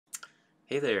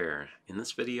Hey there! In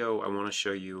this video I want to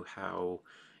show you how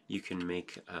you can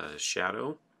make a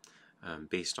shadow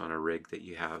based on a rig that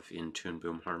you have in Toon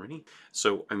Boom Harmony.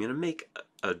 So I'm going to make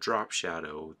a drop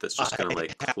shadow that's just going to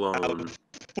like clone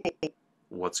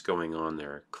what's going on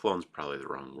there. Clone's probably the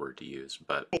wrong word to use,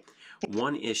 but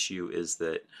one issue is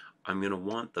that I'm going to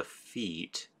want the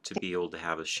feet to be able to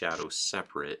have a shadow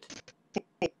separate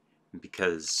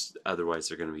because otherwise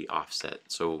they're going to be offset.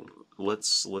 So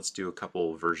let's do a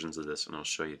couple versions of this and I'll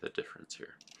show you the difference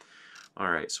here.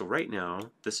 Alright, so right now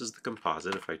this is the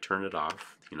composite. If I turn it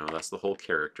off, that's the whole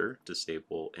character,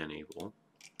 disable, enable.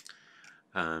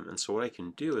 And so what I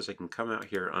can do is I can come out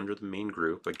here under the main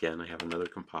group. Again, I have another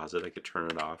composite. I could turn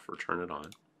it off or turn it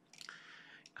on.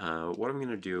 What I'm going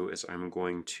to do is I'm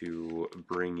going to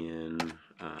bring in,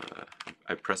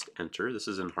 I pressed enter. This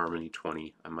is in Harmony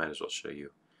 20. I might as well show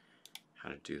you how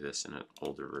to do this in an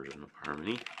older version of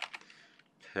Harmony.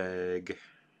 Peg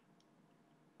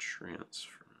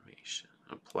transformation.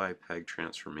 Apply peg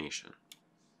transformation.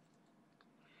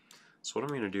 So what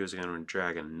I'm going to do is I'm going to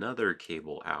drag another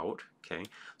cable out. Okay,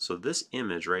 so this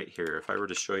image right here, if I were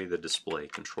to show you the display,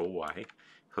 Control Y,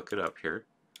 hook it up here,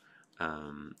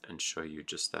 and show you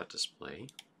just that display.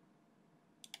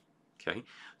 Okay,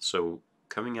 so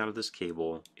coming out of this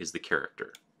cable is the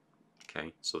character.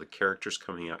 Okay, so the character's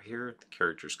coming out here, the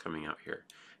character's coming out here,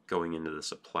 going into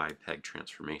this apply peg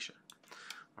transformation.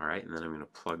 Alright, and then I'm going to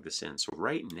plug this in. So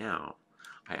right now,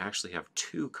 I actually have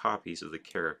two copies of the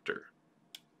character.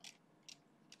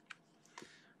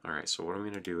 Alright, so what I'm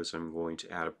going to do is I'm going to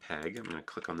add a peg. I'm going to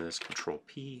click on this, Control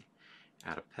P,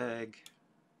 add a peg.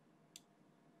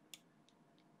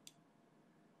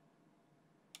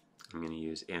 I'm going to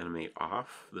use animate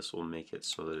off. This will make it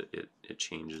so that it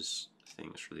changes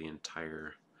things for the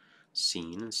entire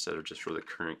scene instead of just for the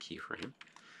current keyframe.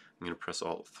 I'm going to press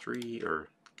Alt 3 or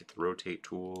get the rotate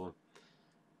tool,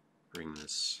 bring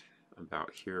this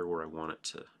about here where I want it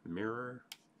to mirror.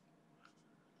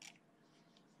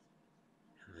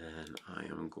 And then I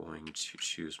am going to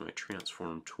choose my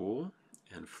transform tool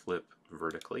and flip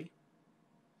vertically.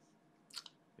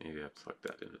 Maybe I plugged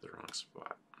that into the wrong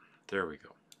spot. There we go.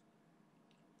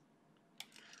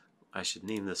 I should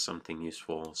name this something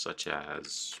useful such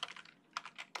as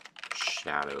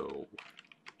shadow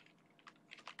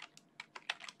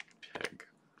peg.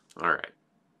 Alright.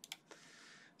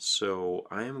 So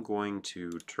I am going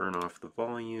to turn off the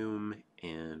volume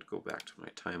and go back to my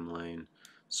timeline,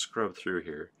 scrub through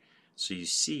here. So you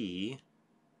see,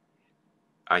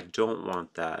 I don't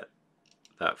want that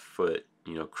foot,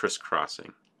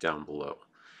 crisscrossing down below.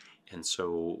 And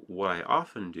so what I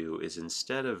often do is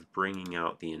instead of bringing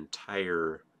out the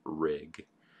entire rig,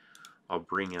 I'll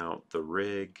bring out the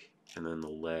rig and then the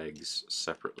legs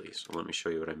separately. So let me show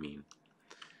you what I mean.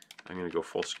 I'm going to go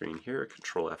full screen here,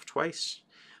 Control F twice.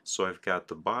 So I've got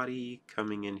the body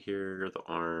coming in here, the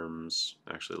arms,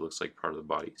 actually it looks like part of the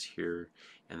body is here,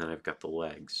 and then I've got the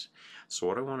legs. So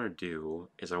what I want to do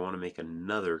is I want to make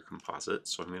another composite,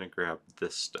 so I'm going to grab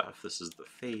this stuff. This is the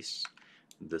face,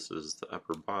 this is the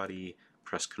upper body,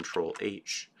 press Control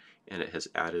H, and it has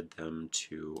added them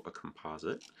to a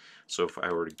composite. So if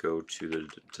I were to go to the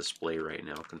display right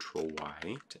now, Control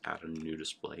Y to add a new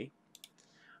display,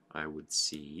 I would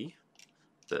see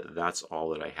that that's all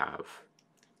that I have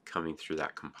coming through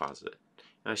that composite.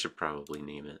 And I should probably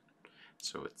name it.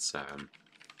 So it's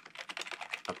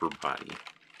upper body.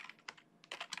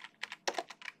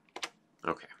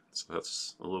 Okay, so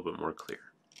that's a little bit more clear.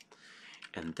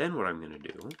 And then what I'm going to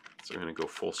do is I'm going to go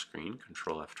full screen,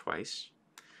 Control F twice.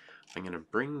 I'm going to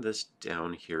bring this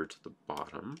down here to the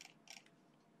bottom.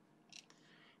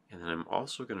 And then I'm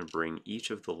also going to bring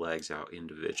each of the legs out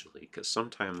individually, because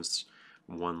sometimes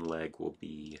one leg will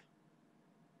be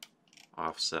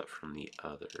offset from the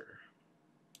other.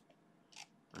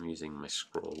 I'm using my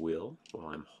scroll wheel while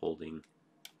I'm holding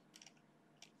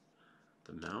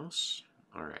the mouse.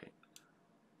 Alright.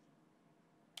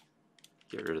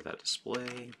 Get rid of that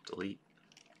display, delete,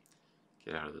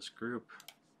 get out of this group.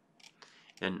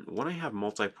 And when I have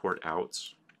multi-port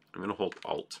outs, I'm going to hold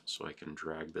Alt so I can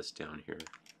drag this down here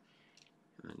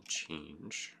and then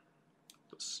change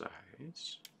the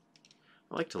size.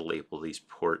 I like to label these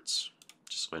ports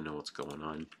just so I know what's going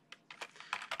on.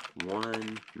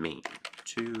 1 main,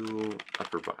 2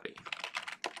 upper body,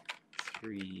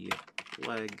 3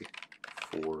 leg,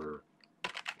 4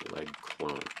 leg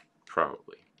clone,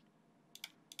 probably.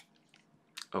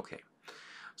 Okay,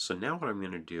 so now what I'm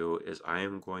going to do is I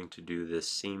am going to do this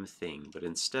same thing, but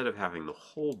instead of having the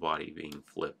whole body being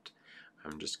flipped,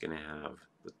 I'm just going to have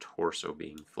the torso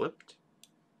being flipped.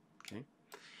 Okay,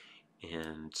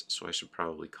 and so I should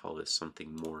probably call this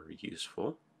something more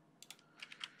useful.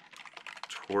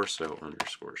 torso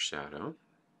underscore shadow.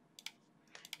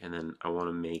 And then I want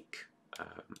to make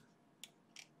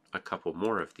a couple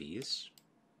more of these.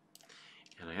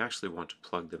 And I actually want to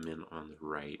plug them in on the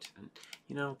right. And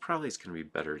you know, probably it's going to be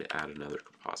better to add another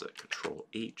composite. Control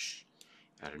H,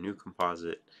 add a new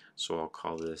composite. So I'll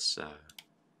call this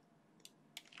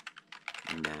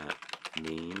matte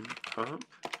main comp.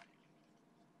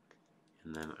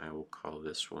 And then I will call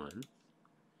this one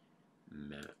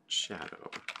matte shadow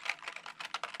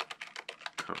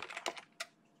comp.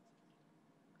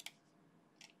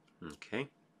 Okay.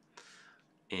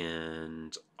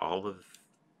 And all of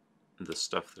the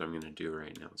stuff that I'm going to do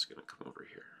right now is going to come over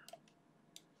here.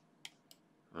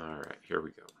 Alright, here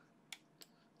we go.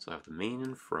 So I have the main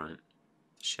in front,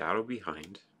 the shadow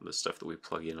behind. The stuff that we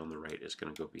plug in on the right is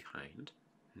going to go behind.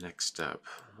 Next up,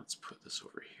 let's put this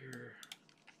over here.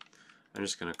 I'm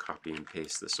just going to copy and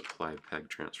paste this apply peg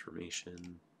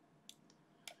transformation.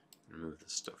 Move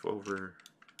this stuff over.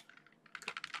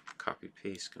 Copy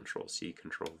paste, Control C,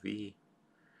 Control V.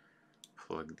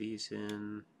 Plug these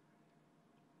in.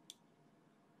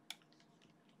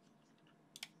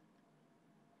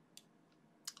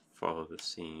 Follow the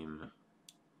same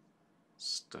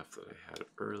stuff that I had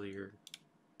earlier.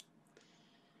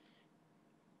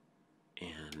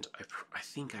 And I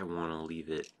think I want to leave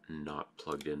it not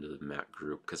plugged into the matte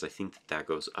group because I think that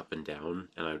goes up and down,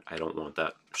 and I don't want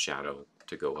that shadow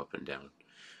to go up and down.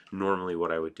 Normally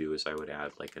what I would do is I would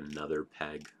add like another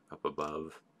peg up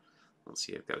above. Let's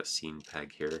see, I've got a scene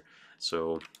peg here.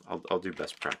 So I'll do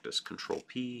best practice. Control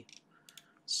P,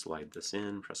 slide this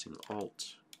in, pressing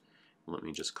Alt. Let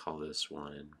me just call this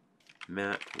one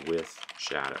matte with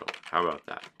shadow. How about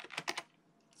that?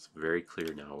 It's very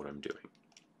clear now what I'm doing.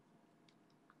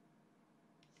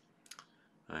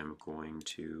 I'm going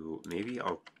to, maybe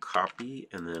I'll copy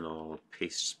and then I'll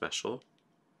paste special.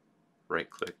 Right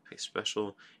click, paste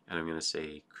special, and I'm going to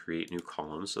say create new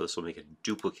column. So this will make a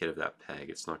duplicate of that peg.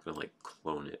 It's not going to like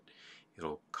clone it.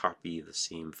 It'll copy the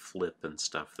same flip and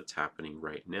stuff that's happening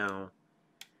right now,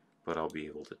 but I'll be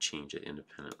able to change it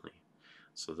independently.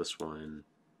 So this one,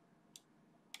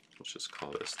 let's just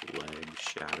call this leg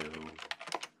shadow.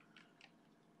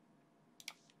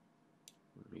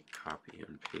 Let me copy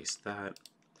and paste that.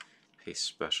 Paste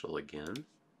special again.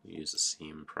 Use the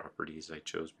same properties I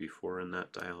chose before in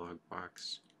that dialog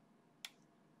box.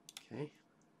 Okay,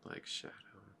 leg shadow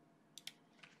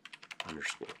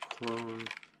underscore clone.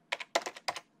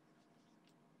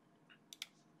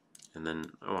 And then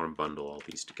I want to bundle all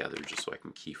these together just so I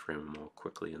can keyframe them all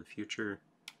quickly in the future.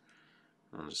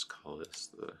 I'll just call this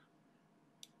the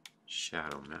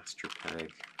shadow master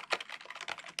peg.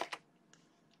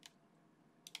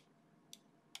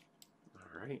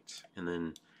 Alright, and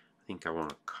then I think I want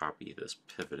to copy this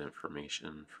pivot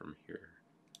information from here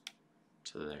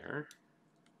to there.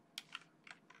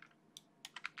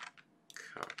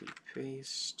 Copy,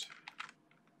 paste.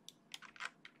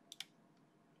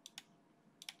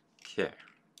 Okay,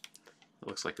 it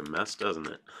looks like a mess, doesn't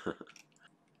it?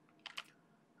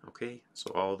 Okay,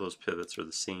 so all those pivots are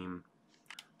the same.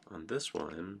 On this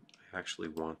one, I actually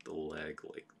want the leg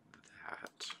like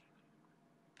that.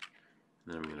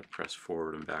 And then I'm going to press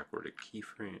forward and backward a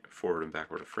keyframe, forward and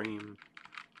backward a frame.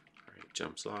 Alright,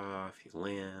 jumps off, he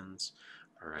lands.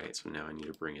 Alright, so now I need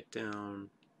to bring it down.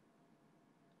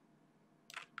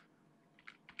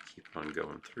 Keep on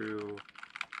going through.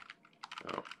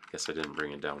 Oh, I guess I didn't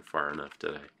bring it down far enough,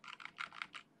 did I?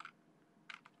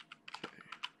 Okay.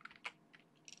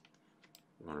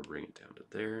 I want to bring it down to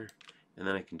there. And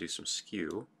then I can do some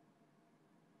skew.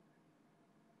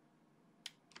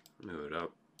 Move it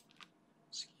up.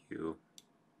 Skew.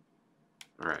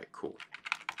 Alright, cool.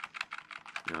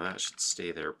 Now that should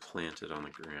stay there planted on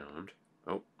the ground.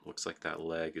 Oh, looks like that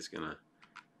leg is going to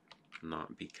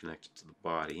not be connected to the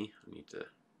body. I need to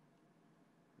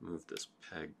move this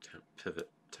pivot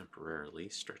temporarily,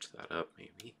 stretch that up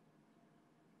maybe.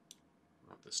 I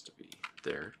want this to be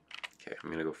there. Okay, I'm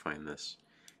going to go find this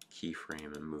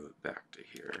keyframe and move it back to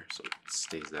here so it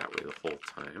stays that way the whole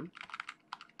time.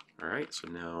 Alright, so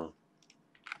now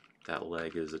that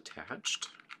leg is attached.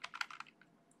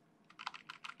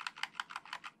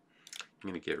 I'm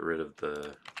going to get rid of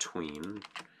the tween,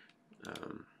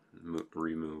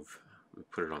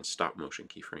 put it on stop motion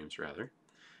keyframes rather.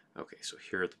 Okay, so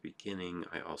here at the beginning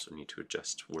I also need to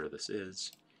adjust where this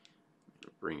is. I'm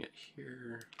going to bring it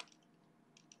here.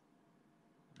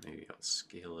 Maybe I'll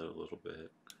scale it a little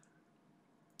bit.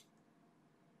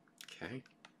 Okay,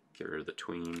 get rid of the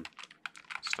tween,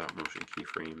 stop motion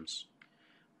keyframes.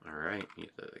 Alright,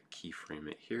 need to keyframe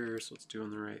it here so it's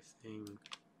doing the right thing.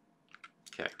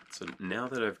 Okay, so now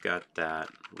that I've got that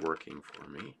working for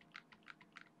me,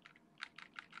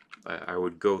 I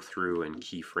would go through and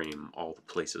keyframe all the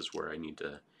places where I need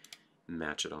to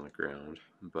match it on the ground,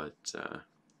 but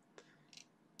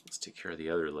let's take care of the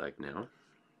other leg now.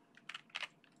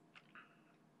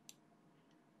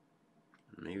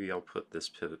 Maybe I'll put this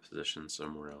pivot position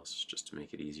somewhere else just to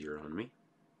make it easier on me.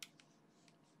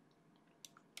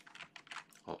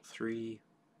 Alt 3,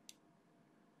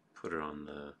 put it on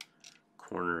the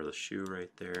corner of the shoe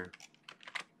right there.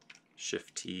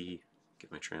 Shift T,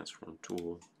 get my transform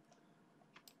tool,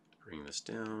 bring this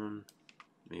down.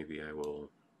 Maybe I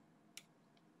will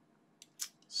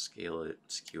scale it,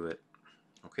 skew it.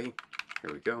 Okay,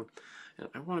 here we go. And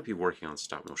I want to be working on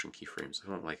stop motion keyframes. I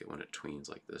don't like it when it tweens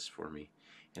like this for me.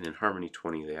 And in Harmony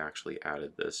 20 they actually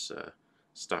added this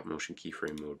stop motion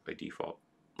keyframe mode by default.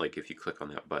 Like if you click on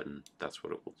that button, that's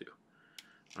what it will do.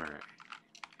 Alright.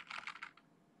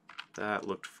 That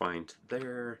looked fine to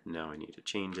there. Now I need to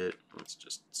change it. Let's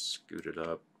just scoot it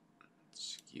up,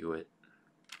 skew it,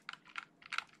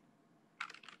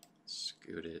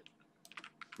 scoot it.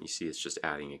 You see it's just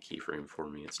adding a keyframe for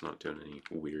me. It's not doing any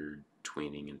weird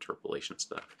tweening interpolation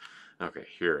stuff. Okay,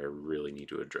 here I really need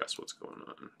to address what's going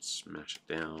on. Smash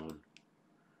it down.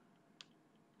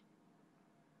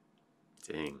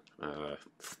 Dang. I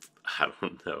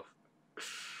don't know.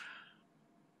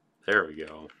 There we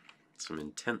go. Some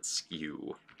intense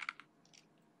skew.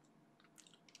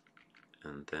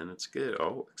 And then it's good.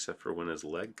 Oh, except for when his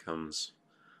leg comes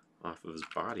off of his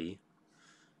body.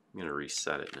 I'm going to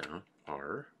reset it now.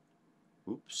 R.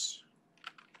 Oops.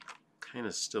 Kind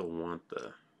of still want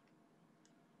the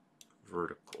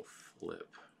vertical flip.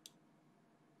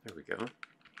 There we go.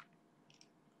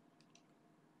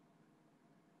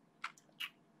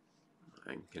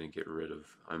 I'm going to get rid of,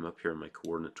 I'm up here in my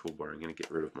coordinate toolbar, I'm going to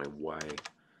get rid of my Y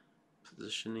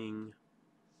positioning.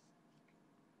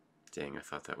 Dang, I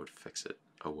thought that would fix it.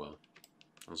 Oh well.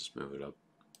 I'll just move it up.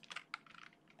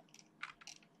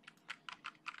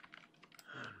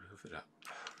 Move it up.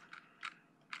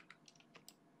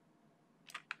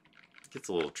 It gets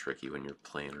a little tricky when you're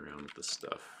playing around with this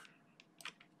stuff.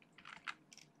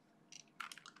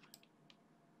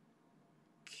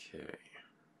 Okay.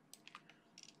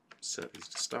 Set these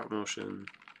to stop motion.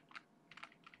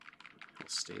 I'll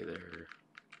stay there.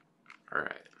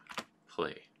 Alright.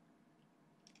 Play.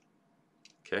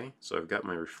 Okay, so I've got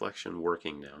my reflection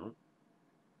working now.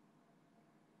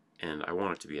 And I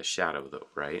want it to be a shadow though,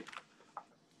 right?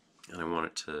 And I want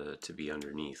it to be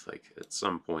underneath. Like at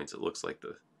some points it looks like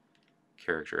the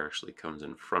character actually comes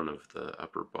in front of the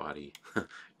upper body.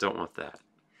 Don't want that.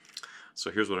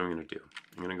 So here's what I'm going to do.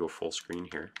 I'm going to go full screen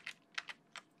here.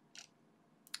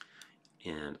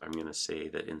 And I'm going to say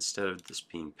that instead of this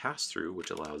being passed through,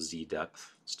 which allows Z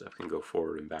depth, stuff can go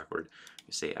forward and backward,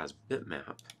 you say as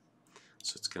bitmap.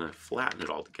 So it's going to flatten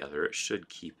it all together. It should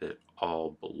keep it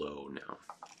all below now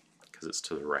because it's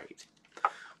to the right.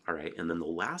 Alright, and then the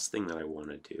last thing that I want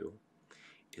to do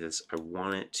is I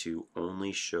want it to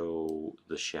only show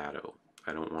the shadow.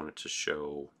 I don't want it to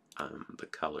show the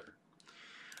color.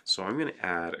 So I'm going to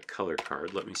add a color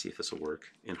card. Let me see if this will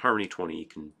work. In Harmony 20 you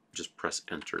can just press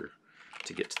enter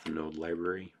to get to the node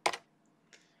library.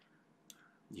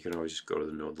 You can always just go to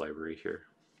the node library here.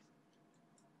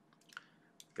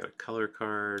 Got a color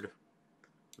card.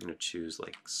 I'm going to choose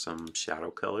like some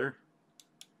shadow color.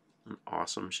 An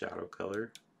awesome shadow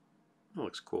color. That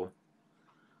looks cool.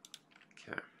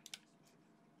 Okay.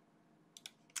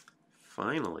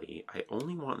 Finally, I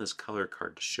only want this color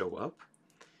card to show up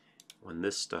when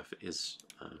this stuff is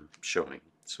showing.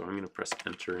 So I'm going to press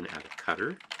enter and add a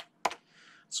cutter.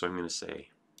 So I'm going to say,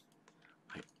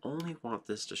 I only want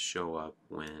this to show up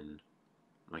when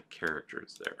my character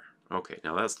is there. Okay,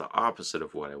 now that's the opposite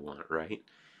of what I want, right?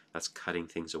 That's cutting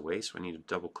things away, so I need to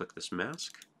double click this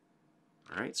mask.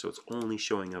 Alright, so it's only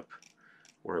showing up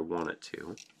where I want it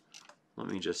to. Let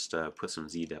me just put some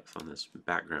Z depth on this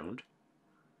background.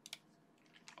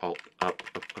 Alt, up,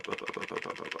 up, up, up, up, up, up,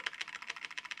 up, up, up.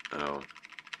 Oh.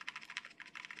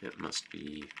 It must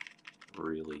be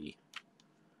really...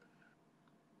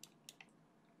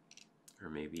 Or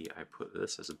maybe I put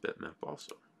this as a bitmap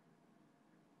also.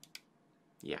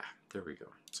 Yeah, there we go.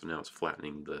 So now it's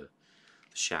flattening the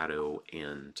shadow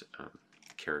and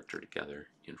the character together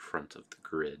in front of the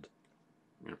grid.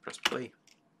 I'm going to press play.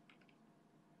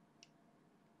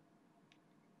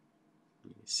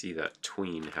 You see that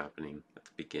tween happening at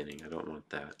the beginning. I don't want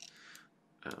that.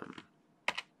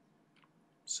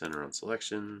 Center on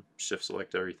selection, shift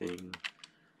select everything.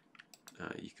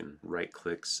 You can right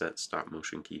click, set stop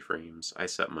motion keyframes. I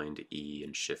set mine to E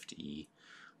and shift E,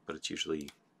 but it's usually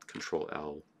Control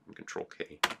L and Control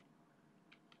K.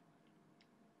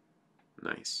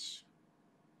 Nice.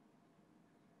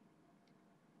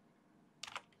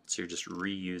 So you're just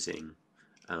reusing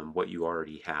what you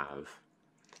already have,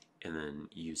 and then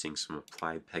using some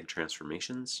applied peg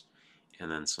transformations,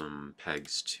 and then some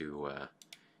pegs to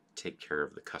take care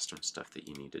of the custom stuff that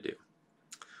you need to do.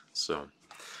 So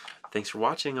thanks for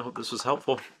watching. I hope this was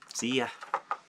helpful. See ya.